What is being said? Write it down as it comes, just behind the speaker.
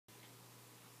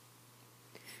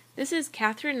This is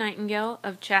Catherine Nightingale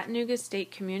of Chattanooga State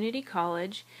Community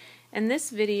College, and this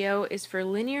video is for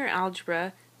Linear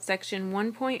Algebra, Section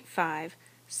 1.5,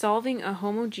 Solving a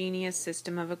Homogeneous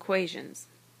System of Equations.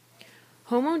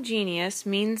 Homogeneous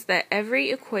means that every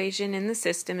equation in the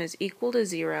system is equal to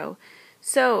 0,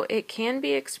 so it can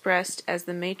be expressed as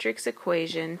the matrix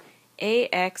equation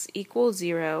AX equals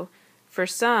 0 for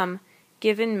some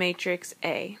given matrix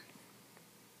A.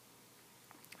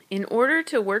 In order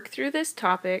to work through this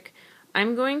topic,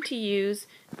 I'm going to use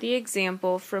the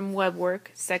example from WebWork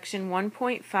Section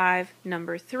 1.5,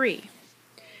 number 3.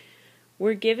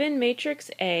 We're given matrix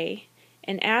A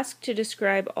and asked to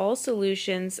describe all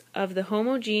solutions of the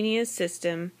homogeneous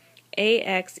system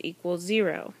AX equals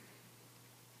 0.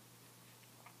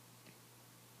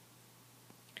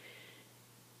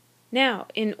 Now,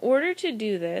 in order to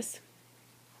do this,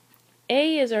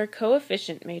 A is our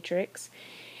coefficient matrix,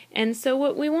 and so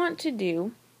what we want to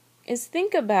do is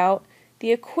think about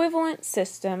the equivalent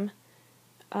system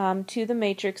to the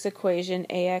matrix equation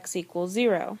AX equals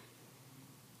 0.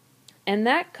 And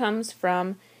that comes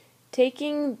from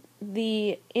taking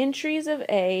the entries of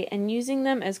A and using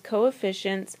them as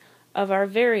coefficients of our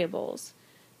variables.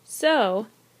 So,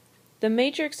 the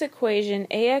matrix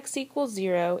equation AX equals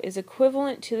 0 is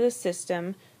equivalent to the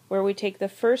system where we take the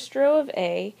first row of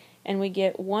A and we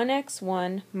get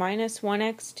 1x1 minus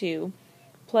 1x2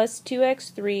 plus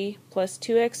 2x3 plus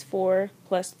 2x4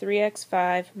 plus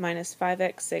 3x5 minus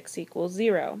 5x6 equals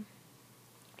 0.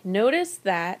 Notice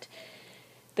that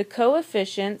the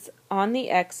coefficients on the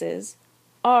x's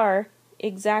are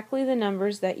exactly the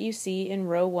numbers that you see in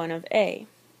row 1 of A.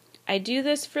 I do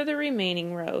this for the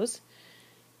remaining rows,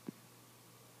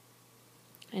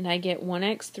 and I get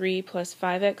 1x3 plus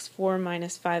 5x4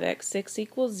 minus 5x6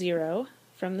 equals 0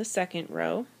 from the second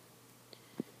row,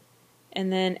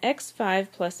 and then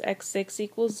x5 plus x6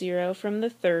 equals 0 from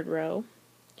the third row,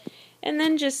 and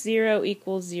then just 0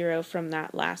 equals 0 from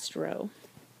that last row.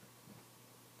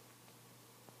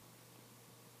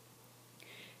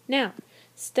 Now,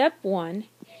 step 1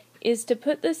 is to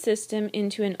put the system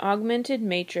into an augmented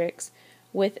matrix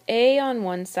with A on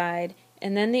one side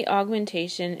and then the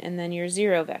augmentation and then your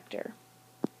 0 vector.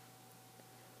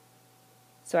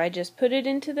 So I just put it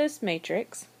into this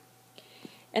matrix.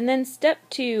 And then step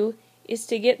 2 is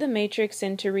to get the matrix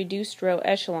into reduced row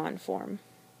echelon form.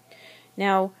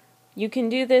 Now, you can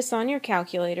do this on your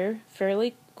calculator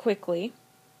fairly quickly.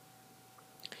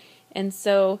 And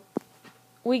so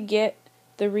we get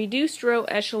the reduced row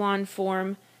echelon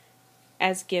form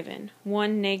as given.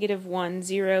 1, negative 1,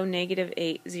 0, negative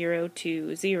 8, 0,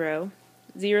 2, 0,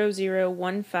 0, 0,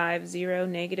 1, 5, 0,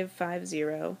 negative 5,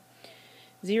 0,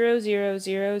 0, 0,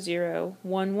 0, 0,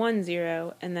 1, 1,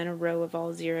 0, and then a row of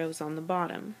all zeros on the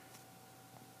bottom.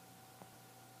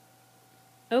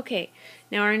 Okay,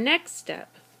 now our next step.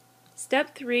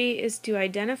 Step 3 is to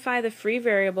identify the free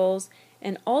variables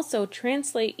and also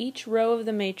translate each row of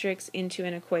the matrix into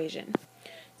an equation.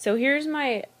 So here's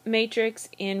my matrix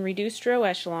in reduced row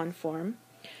echelon form.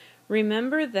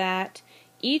 Remember that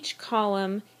each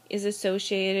column is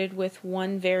associated with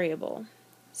one variable.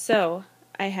 So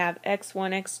I have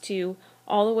x1, x2,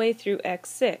 all the way through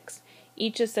x6,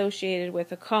 each associated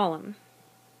with a column.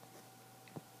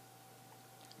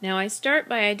 Now I start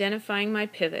by identifying my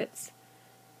pivots.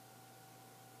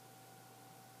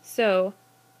 So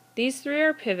these 3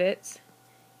 are pivots,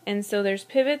 and so there's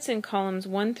pivots in columns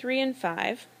 1, 3, and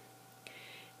 5.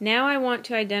 Now I want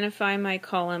to identify my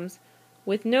columns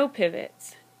with no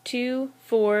pivots, 2,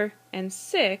 4, and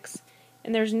 6,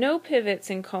 and there's no pivots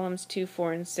in columns 2,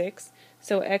 4, and 6,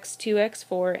 so x2,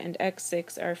 x4, and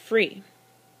x6 are free.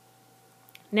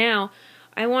 Now,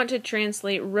 I want to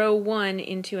translate row 1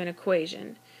 into an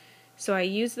equation. So I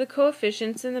use the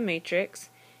coefficients in the matrix,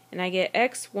 and I get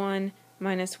x1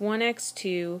 minus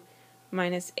 1x2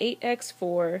 minus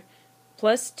 8x4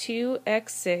 plus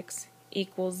 2x6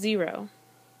 equals 0.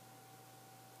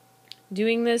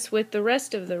 Doing this with the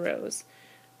rest of the rows,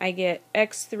 I get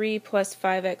x3 plus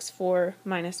 5x4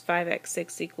 minus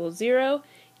 5x6 equals 0,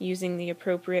 using the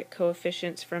appropriate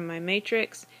coefficients from my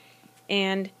matrix,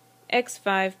 and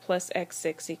x5 plus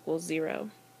x6 equals 0.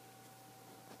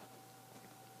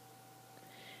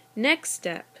 Next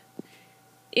step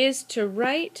is to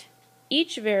write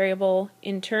each variable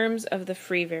in terms of the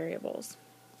free variables.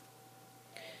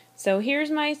 So here's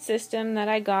my system that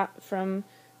I got from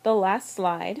the last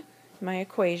slide, my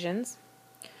equations.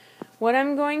 What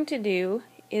I'm going to do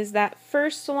is that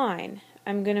first line,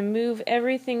 I'm going to move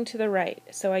everything to the right.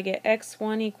 So I get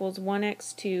x1 equals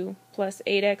 1x2 plus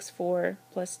 8x4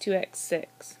 plus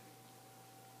 2x6.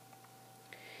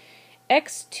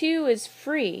 x2 is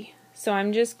free, so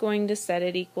I'm just going to set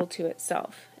it equal to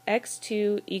itself.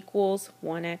 x2 equals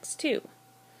 1x2.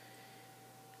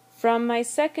 From my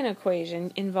second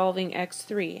equation involving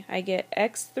x3, I get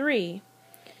x3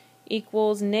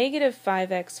 equals negative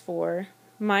 5x4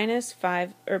 minus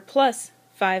 5 or plus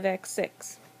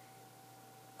 5x6.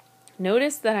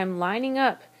 Notice that I'm lining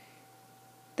up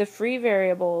the free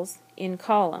variables in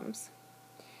columns.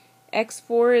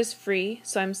 x4 is free,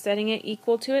 so I'm setting it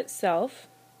equal to itself.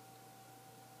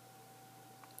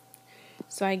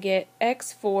 So I get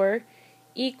x4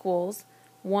 equals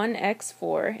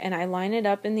 1x4, and I line it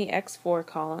up in the x4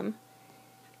 column.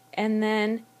 And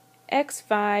then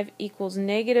x5 equals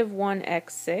negative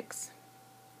 1x6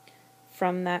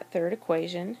 from that third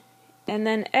equation. And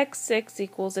then x6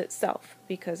 equals itself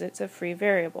because it's a free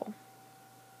variable.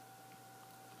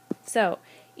 So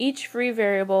each free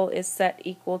variable is set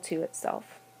equal to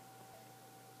itself.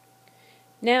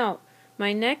 Now,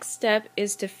 my next step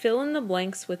is to fill in the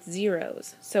blanks with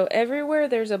zeros. So everywhere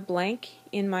there's a blank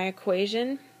in my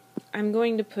equation, I'm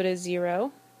going to put a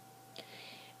 0.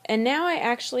 And now I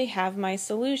actually have my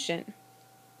solution.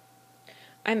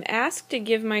 I'm asked to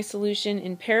give my solution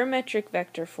in parametric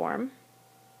vector form.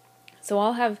 So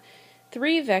I'll have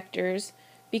 3 vectors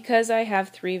because I have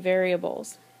 3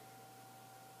 variables.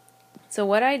 So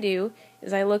what I do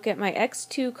is I look at my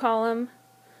x2 column,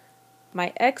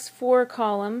 my x4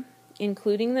 column,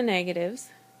 including the negatives,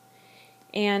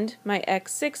 and my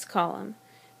x6 column.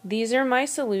 These are my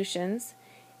solutions,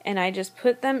 and I just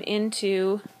put them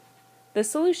into the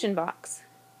solution box,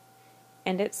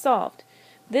 and it's solved.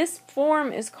 This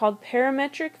form is called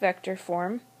parametric vector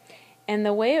form, and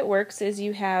the way it works is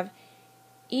you have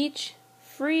each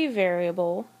free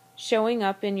variable showing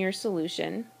up in your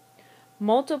solution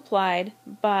multiplied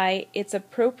by its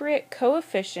appropriate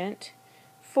coefficient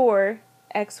for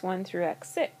x1 through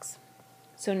x6.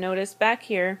 So notice back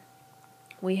here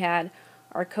we had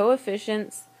our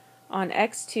coefficients on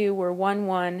x2 were 1,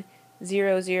 1,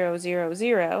 0, 0, 0,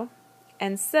 0,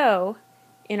 and so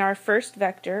in our first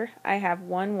vector I have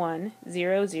 1, 1,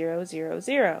 0, 0, 0,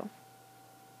 0.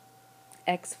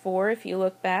 x4, if you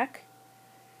look back,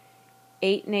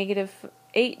 8,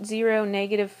 0,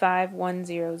 negative 5, 1,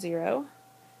 0, 0.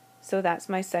 So that's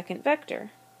my second vector.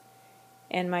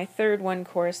 And my third one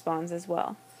corresponds as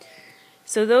well.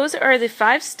 So those are the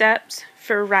 5 steps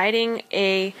for writing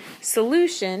a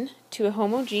solution to a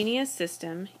homogeneous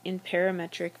system in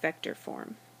parametric vector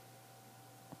form.